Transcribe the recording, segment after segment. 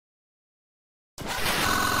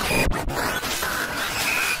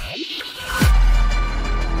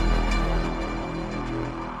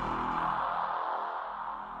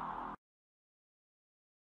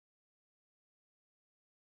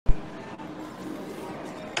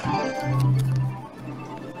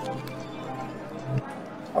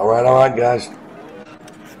All right, guys.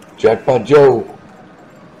 Jackpot Joe.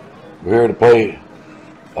 We're here to play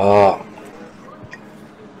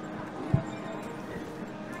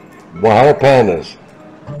 100 pandas.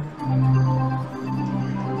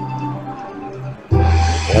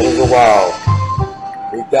 Pandas are wild.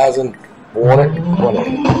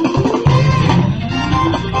 3,420.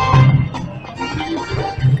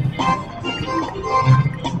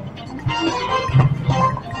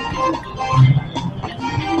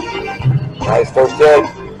 Nice first hit.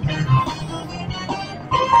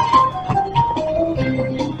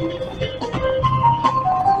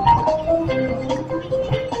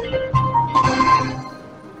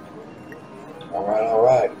 All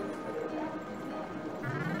right.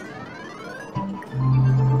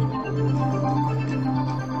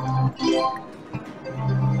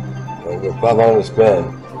 We'll get 500 to spin.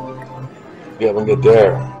 See if we can get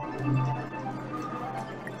there.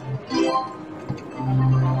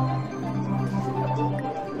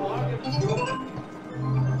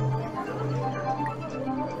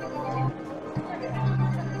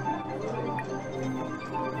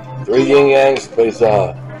 Three yin yangs plays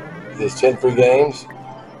there's 10 free games.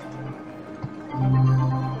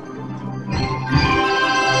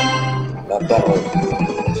 Not that one.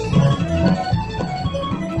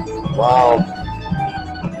 Wow.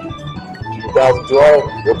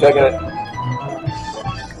 2,200. We're taking it.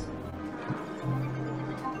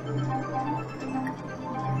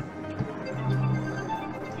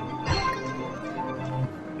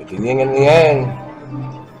 Get the yin and the yang.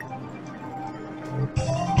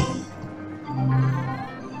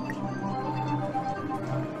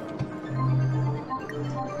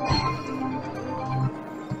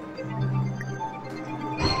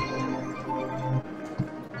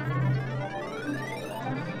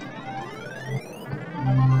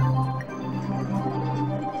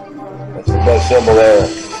 That symbol there.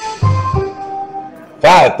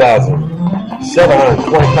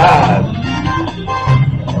 5,725.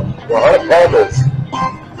 100 pandas.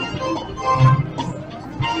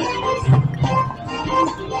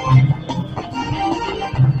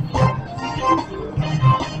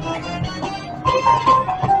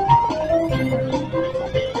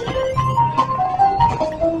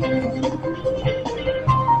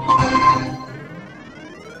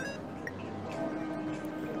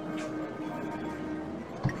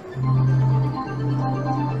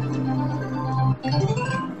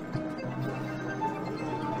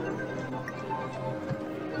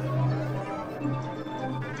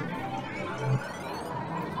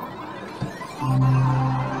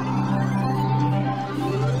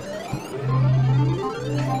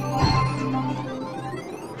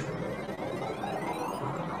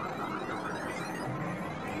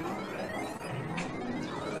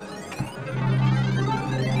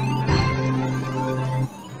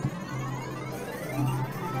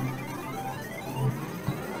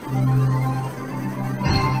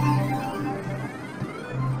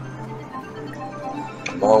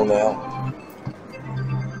 Come on now.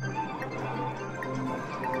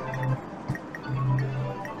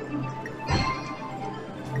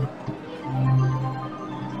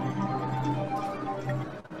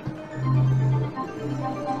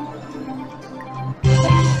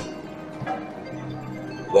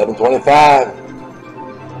 $11.25.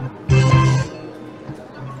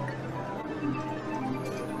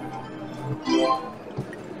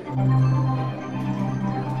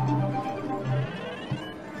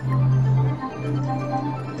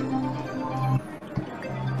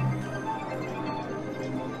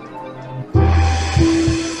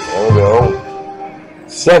 There we go.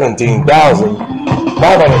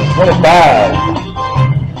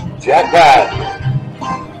 17,525. Jackpot.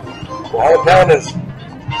 100 pounders.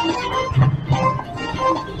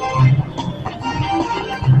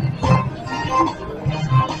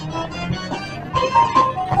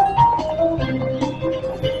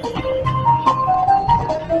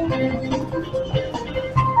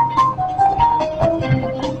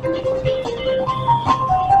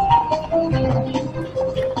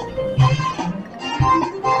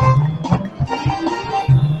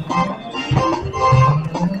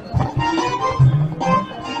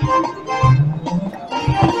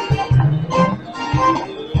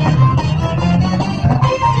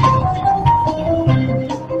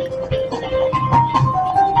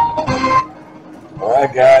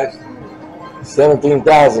 Alright guys,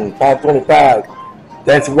 17,525.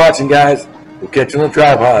 Thanks for watching guys. We'll catch you on the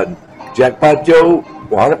tripod. Jackpot Joe,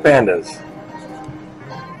 100 pandas.